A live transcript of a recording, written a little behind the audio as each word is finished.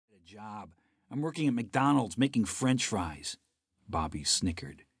job. I'm working at McDonald's making French fries. Bobby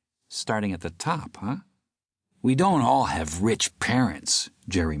snickered. Starting at the top, huh? We don't all have rich parents,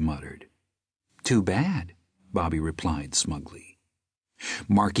 Jerry muttered. Too bad, Bobby replied smugly.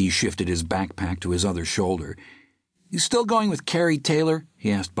 Marky shifted his backpack to his other shoulder. You still going with Carrie Taylor? He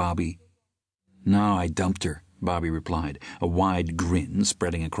asked Bobby. No, I dumped her, Bobby replied, a wide grin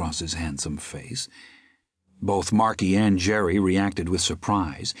spreading across his handsome face. Both Marky and Jerry reacted with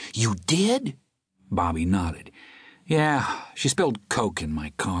surprise. You did? Bobby nodded. Yeah, she spilled Coke in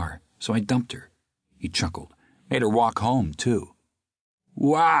my car, so I dumped her. He chuckled. Made her walk home, too.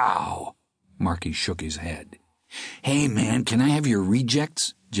 Wow! Marky shook his head. Hey, man, can I have your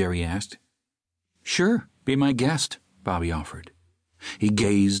rejects? Jerry asked. Sure, be my guest, Bobby offered. He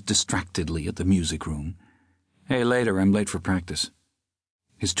gazed distractedly at the music room. Hey, later, I'm late for practice.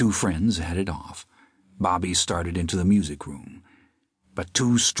 His two friends headed off. Bobby started into the music room. But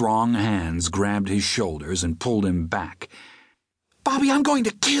two strong hands grabbed his shoulders and pulled him back. Bobby, I'm going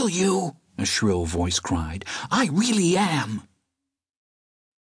to kill you, a shrill voice cried. I really am.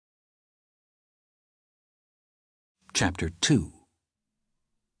 Chapter 2.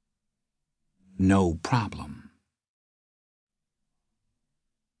 No problem.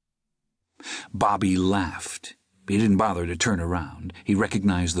 Bobby laughed. He didn't bother to turn around. He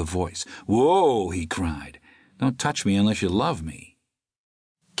recognized the voice. Whoa, he cried. Don't touch me unless you love me.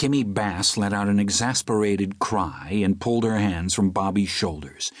 Kimmy Bass let out an exasperated cry and pulled her hands from Bobby's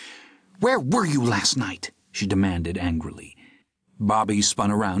shoulders. Where were you last night? She demanded angrily. Bobby spun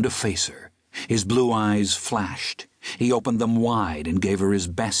around to face her. His blue eyes flashed. He opened them wide and gave her his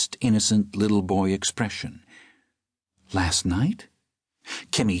best innocent little boy expression. Last night?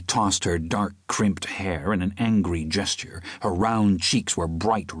 Kimmy tossed her dark, crimped hair in an angry gesture. Her round cheeks were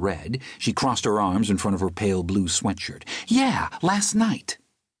bright red. She crossed her arms in front of her pale blue sweatshirt. Yeah, last night.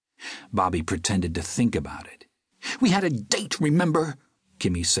 Bobby pretended to think about it. We had a date, remember?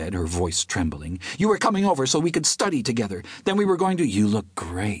 Kimmy said, her voice trembling. You were coming over so we could study together. Then we were going to... You look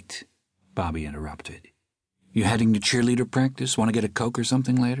great, Bobby interrupted. You heading to cheerleader practice? Want to get a Coke or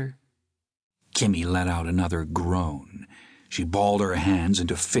something later? Kimmy let out another groan. She balled her hands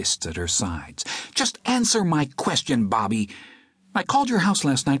into fists at her sides. Just answer my question, Bobby. I called your house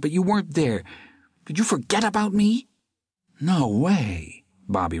last night, but you weren't there. Did you forget about me? No way,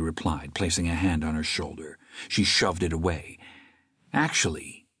 Bobby replied, placing a hand on her shoulder. She shoved it away.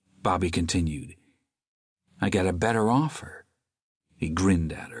 Actually, Bobby continued, I got a better offer. He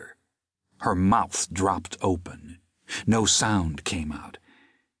grinned at her. Her mouth dropped open. No sound came out.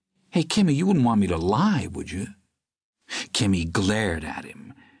 Hey, Kimmy, you wouldn't want me to lie, would you? Kimmy glared at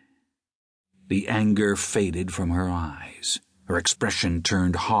him. The anger faded from her eyes. Her expression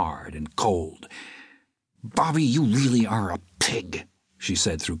turned hard and cold. Bobby, you really are a pig, she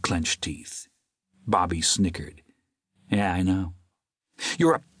said through clenched teeth. Bobby snickered. Yeah, I know.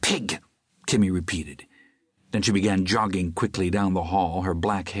 You're a pig, Kimmy repeated. Then she began jogging quickly down the hall, her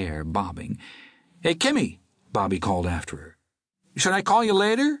black hair bobbing. Hey, Kimmy, Bobby called after her. Should I call you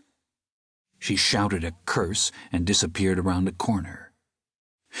later? She shouted a curse and disappeared around a corner.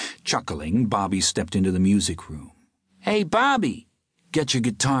 Chuckling, Bobby stepped into the music room. Hey, Bobby! Get your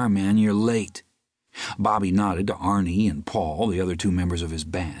guitar, man, you're late. Bobby nodded to Arnie and Paul, the other two members of his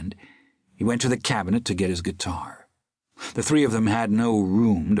band. He went to the cabinet to get his guitar. The three of them had no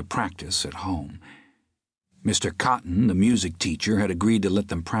room to practice at home. Mr. Cotton, the music teacher, had agreed to let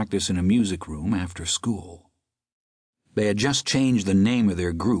them practice in a music room after school. They had just changed the name of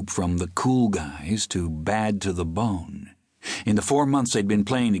their group from the Cool Guys to Bad to the Bone. In the 4 months they'd been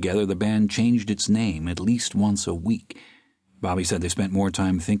playing together, the band changed its name at least once a week. Bobby said they spent more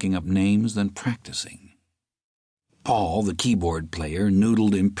time thinking up names than practicing. Paul, the keyboard player,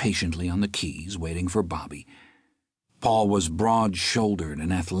 noodled impatiently on the keys, waiting for Bobby. Paul was broad-shouldered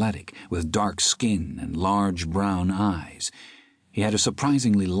and athletic, with dark skin and large brown eyes. He had a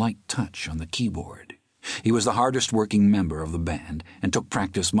surprisingly light touch on the keyboard. He was the hardest-working member of the band and took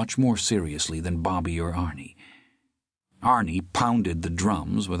practice much more seriously than Bobby or Arnie. Arnie pounded the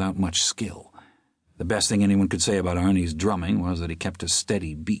drums without much skill. The best thing anyone could say about Arnie's drumming was that he kept a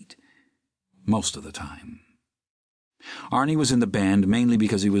steady beat. Most of the time. Arnie was in the band mainly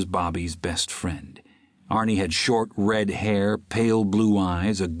because he was Bobby's best friend. Arnie had short red hair, pale blue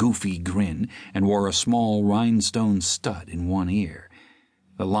eyes, a goofy grin, and wore a small rhinestone stud in one ear.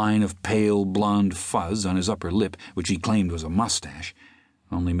 The line of pale blonde fuzz on his upper lip, which he claimed was a mustache,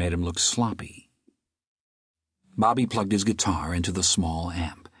 only made him look sloppy. Bobby plugged his guitar into the small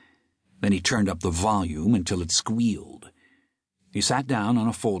amp. Then he turned up the volume until it squealed. He sat down on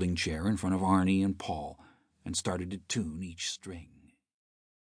a folding chair in front of Arnie and Paul and started to tune each string.